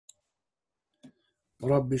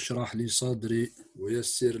رب اشرح لي صدري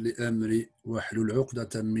ويسر لي أمري واحلل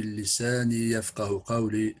عقدة من لساني يفقه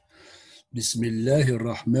قولي. بسم الله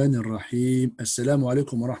الرحمن الرحيم. السلام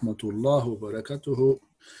عليكم ورحمة الله وبركاته.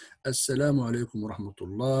 السلام عليكم ورحمة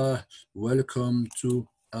الله. Welcome to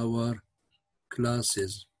our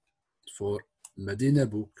classes for Madina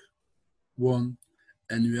book 1,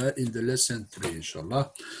 and we are in the lesson 3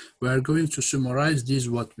 inshallah. We are going to summarize this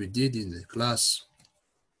what we did in the class,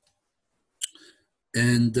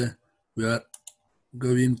 and we are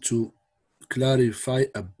going to clarify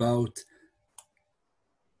about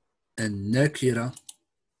النكرة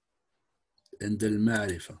and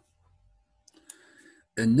المعرفة.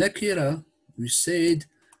 النكرة, we said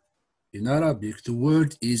in Arabic, the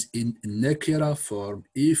word is in nakira form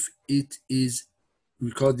if it is,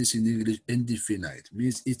 we call this in English indefinite,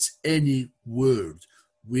 means it's any word.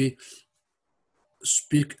 We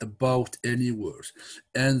speak about any word.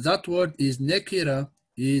 And that word is nakira,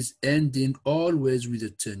 is ending always with a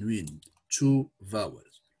tanween, 2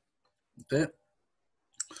 vowels. Okay?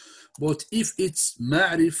 But if it's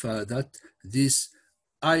ma'rifa, that this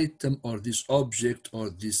item or this object or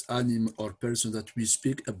this animal or person that we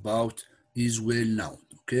speak about is well known,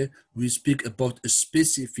 okay? We speak about a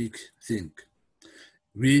specific thing.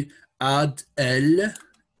 We add L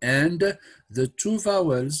and the 2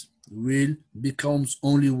 vowels will becomes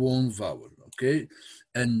only 1 vowel, okay?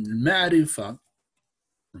 And ma'rifa,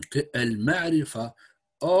 okay, al-ma'rifa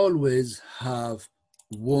always have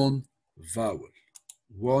 1 vowel.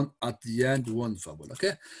 1 at the end, 1 vowel,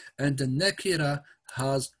 okay? And the nakira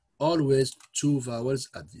has always 2 vowels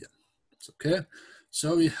at the end, okay?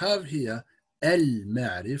 So we have here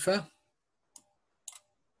al-ma'rifa,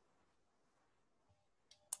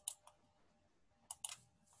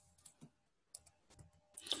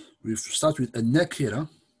 we start with a nakira,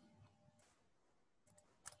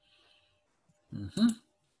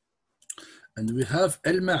 and we have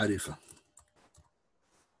al-ma'rifa.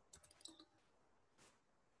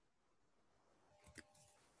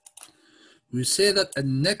 We say that a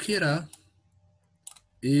nakira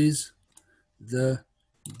is the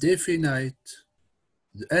indefinite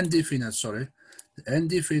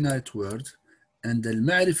word, and the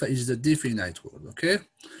ma'rifa is the definite word, okay?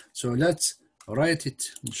 So let's write it,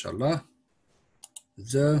 inshallah.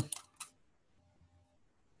 The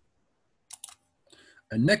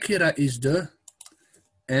nakira is the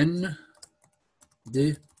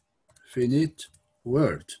indefinite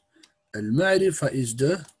word. Al-ma'rifa is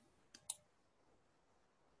the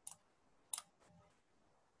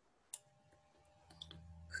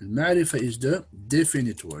Al-ma'rifa is the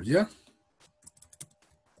definite word, yeah?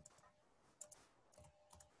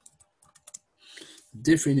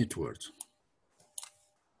 Definite word.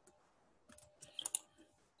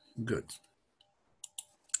 Good.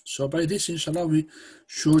 So by this, inshallah, we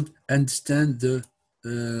should understand the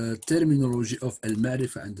terminology of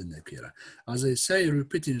al-ma'rifa and the nakira. As I say,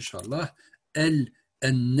 repeat, inshallah,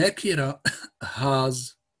 al-nakira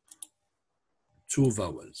has 2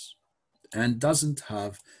 vowels and doesn't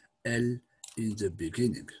have L in the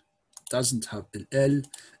beginning. Doesn't have an L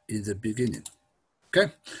in the beginning.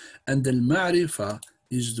 Okay? And the ma'rifa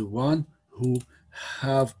is the one who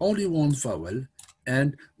have only 1 vowel,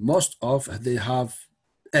 and most of they have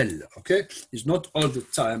L. Okay? It's not all the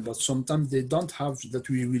time, but sometimes they don't have, that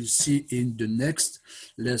we will see in the next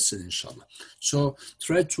lesson, inshallah. So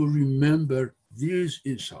try to remember these,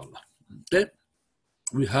 inshallah. Okay?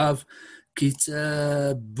 We have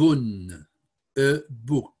kitabun, a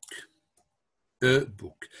book, a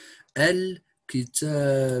book. Al-kitabu,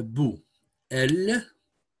 L,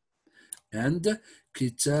 and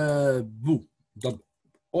kitabu,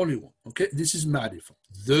 only 1, okay? This is ma'rifa,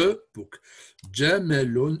 the book.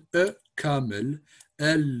 Jamalun, a camel,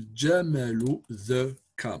 al-jamalu, the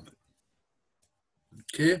camel.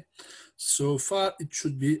 Okay? So far, it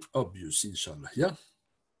should be obvious, inshallah, yeah?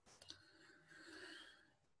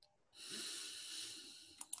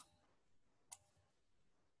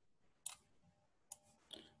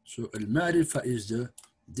 So al-ma'rifa is the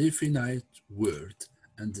definite word,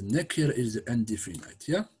 and the nakira is the indefinite,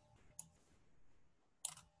 yeah?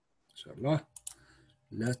 Inshallah,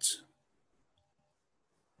 let's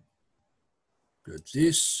get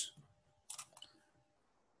this.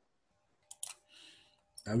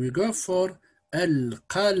 Now we go for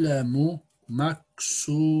al-qalamu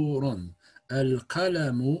maksurun.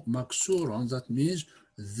 Al-qalamu maksurun, that means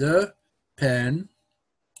the pen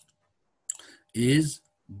is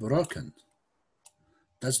broken.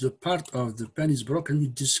 That's the part of the pen is broken. We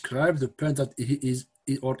describe the pen that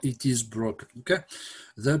it is broken. Okay,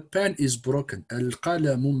 the pen is broken.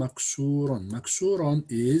 Al-qalamu maksurun. Maksurun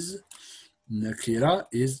is nakira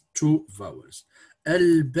is two vowels.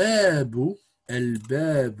 الباب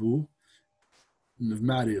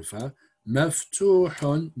معرفة مفتوح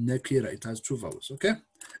nakira, it has two vowels, okay?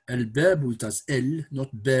 الباب, it has L,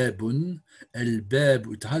 not باب.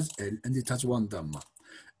 الباب, it has L and it has one dhamma.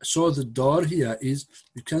 So the door here is,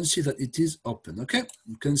 you can see that it is open, okay?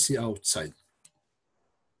 You can see outside.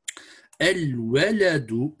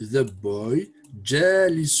 الولد, the boy,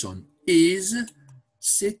 جالس, is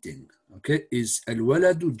sitting, okay? Is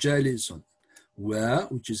الولد جالس,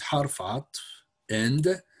 which is حرف عطف,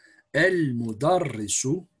 and المدرس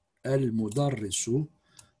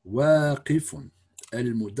واقف.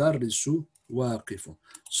 المدرس واقف.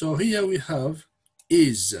 So here we have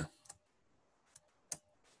is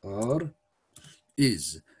or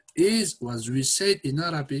is. Is, as we said in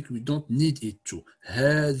Arabic, we don't need it to.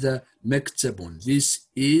 هذا مكتب. This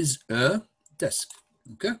is a desk.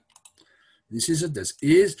 Okay? This is a desk.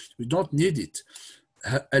 Is, we don't need it.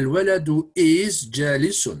 الولد is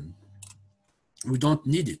جالس. We don't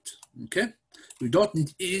need it. Okay? We don't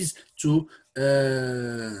need is to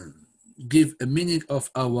give a meaning of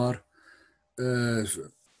our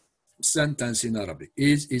sentence in Arabic.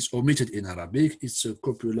 Is omitted in Arabic. It's a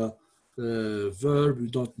popular verb. We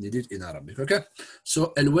don't need it in Arabic. Okay?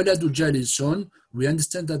 So, الولد جالس, we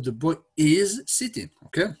understand that the boy is sitting.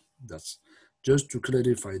 Okay? That's just to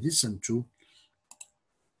clarify this and to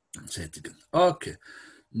say it again. Okay.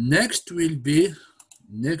 Next will be,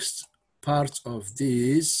 next part of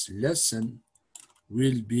this lesson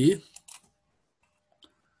will be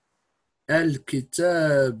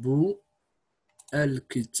الكتاب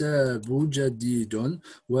جديد.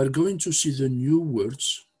 We are going to see the new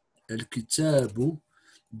words. الكتاب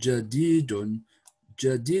جديد.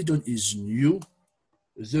 جديد is new.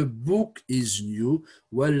 The book is new.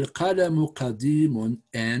 والقلم قديم,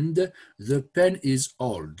 and the pen is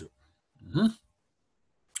old.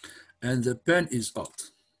 And the pen is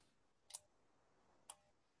old.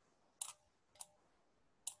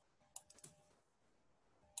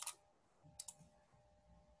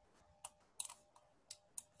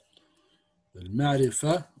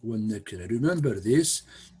 المعرفة والنكرة. Remember this,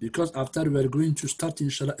 because after we are going to start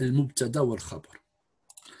inshallah المبتدا والخبر.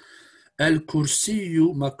 الكرسي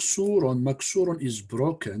مكسور. مكسور is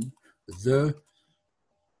broken. The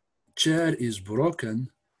chair is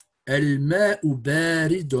broken. الماء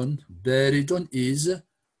بارد. بارد is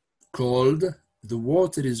cold. The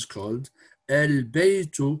water is cold.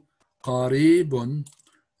 البيت قريب.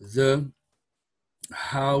 The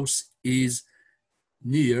house is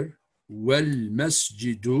near.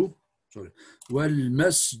 والمسجد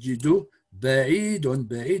بعيد.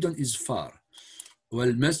 بعيد is far.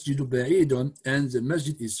 والمسجد بعيد, and the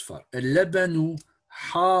masjid is far. اللبن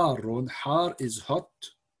حار. حار is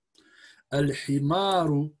hot.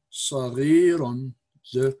 الحمار صغير.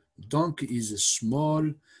 The donkey is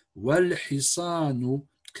small. والحصان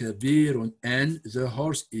كبير, and the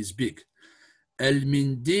horse is big.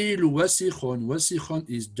 المنديل وسخ. وسخ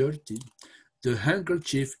is dirty. The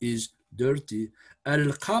handkerchief is dirty.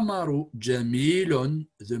 القمر جميل.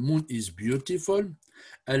 The moon is beautiful.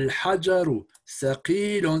 الحجر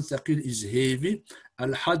ثقيل. ثقيل is heavy.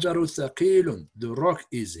 الحجر ثقيل. The rock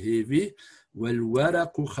is heavy.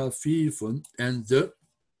 والورق خفيف, and the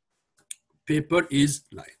paper is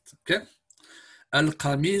light. Okay.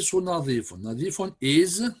 القميص نظيف. نظيف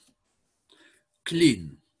is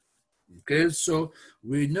clean. Okay, so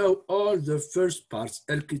we know all the first parts,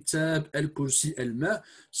 al-kitab, al-kursi, al-ma.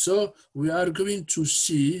 So we are going to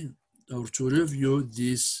see or to review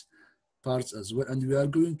these parts as well, and we are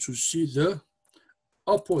going to see the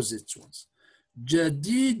opposite ones.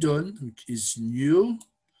 Jadidun, which is new,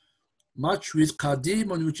 matched with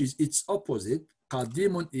qadimun, which is its opposite.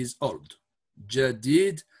 Qadimun is old.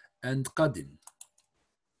 Jadid and qadim.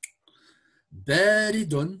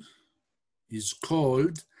 Baridun is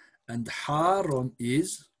cold, and harun is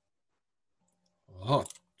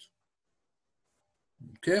hot.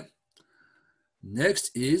 Okay.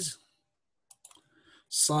 Next is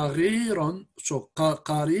صغير. So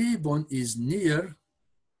قريب is near,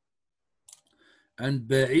 and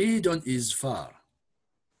بعيد is far.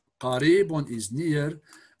 قريب is near,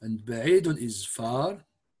 and بعيد is far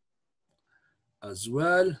as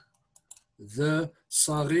well. The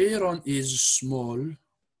صغير is small.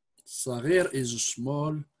 صغير is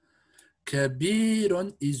small.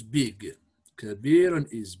 كبير is big. كبير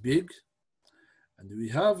is big. And we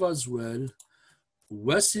have as well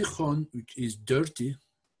وسخ, which is dirty.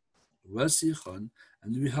 وسخ.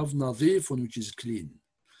 And we have نظيف, which is clean.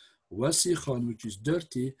 وسخ, which is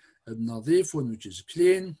dirty, and نظيف, which is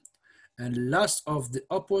clean. And last of the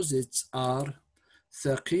opposites are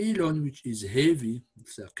ثقيل, which is heavy.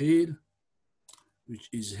 ثقيل, which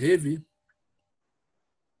is heavy.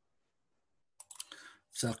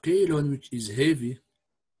 ثقيل, which is heavy.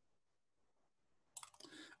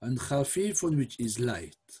 And خفيف, which is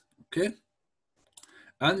light. Okay?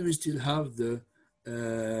 And we still have the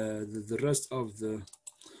rest of the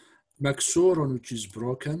مكسور, which is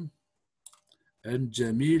broken, and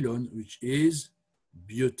جميل, which is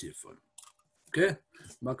beautiful. Okay?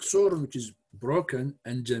 مكسور, which is broken,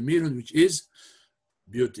 and جميل, which is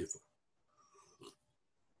beautiful.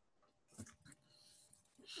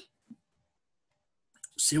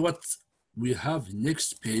 See what we have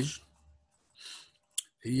next page.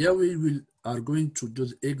 Here we are going to do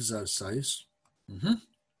the exercise.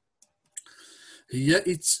 Here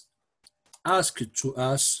it's asked to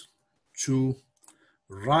us to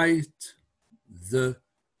write the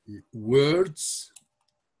words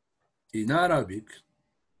in Arabic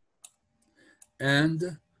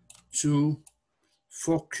and to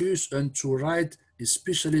focus and to write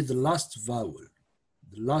especially the last vowel,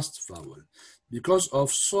 because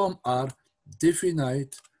of some are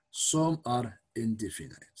definite, some are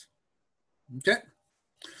indefinite. Okay?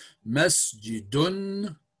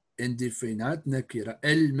 Masjidun, indefinite, nakira.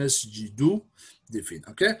 Al-masjidu, definite.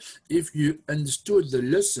 Okay? If you understood the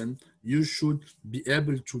lesson, you should be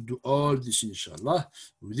able to do all this, inshallah.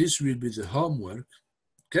 This will be the homework.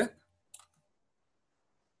 Okay?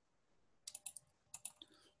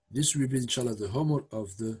 This will be, inshallah, the homework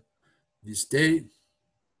of this day.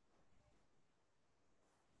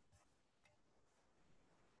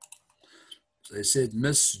 I said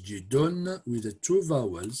masjidun with the two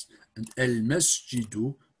vowels and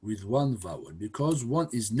al-masjidu with one vowel, because one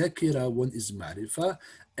is nakira, one is ma'rifa.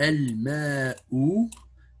 Al-ma'u,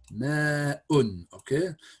 ma'un.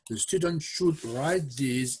 Okay, the student should write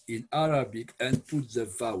these in Arabic and put the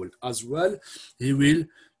vowel as well. He will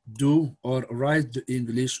do or write the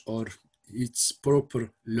English or its proper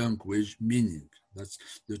language meaning. That's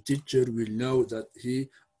the teacher will know that he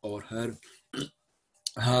or her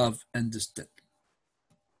have understood.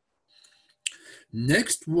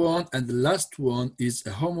 Next one and the last one is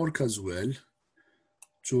a homework as well,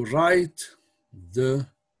 to write the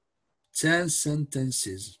 10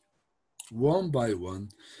 sentences one by one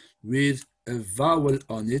with a vowel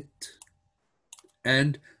on it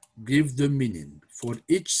and give the meaning for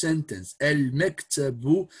each sentence.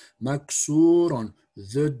 Al-maktabu maksurun,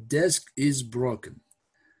 the desk is broken.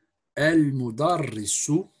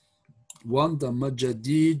 Al-mudarrisu, one dhamma,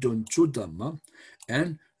 jadidun, two dhamma,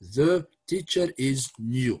 and the teacher is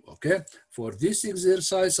new. Okay, for this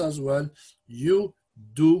exercise as well, you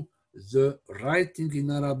do the writing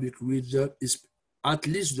in Arabic with at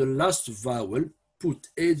least the last vowel. Put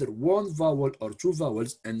either one vowel or two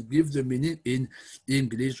vowels and give the meaning in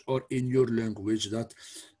English or in your language that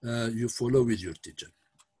you follow with your teacher.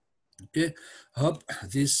 Okay, hope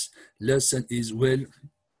this lesson is well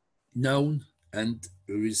known, and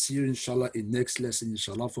we will see you inshallah in next lesson,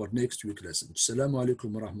 inshallah, for next week lesson. Assalamu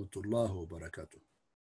alaikum wa rahmatullahi wa barakatuh.